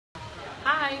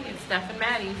Hi, it's Steph and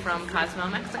Maddie from Cozumel,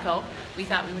 Mexico. We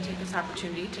thought we would take this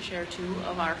opportunity to share two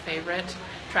of our favorite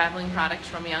traveling products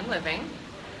from Young Living.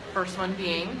 First one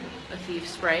being the Thief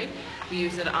Spray. We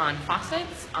use it on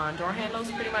faucets, on door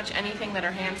handles, pretty much anything that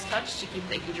our hands touch to keep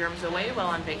the icky germs away while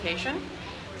on vacation.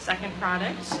 Second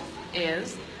product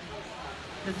is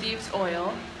the Thieves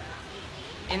Oil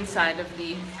inside of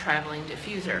the traveling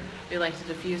diffuser. We like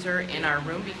the diffuser in our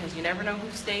room because you never know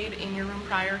who stayed in your room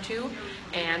prior to,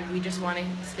 and we just want to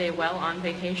stay well on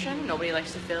vacation. Nobody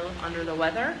likes to feel under the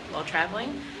weather while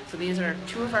traveling. So these are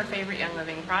two of our favorite Young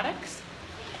Living products.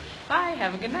 Bye,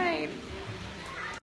 have a good night.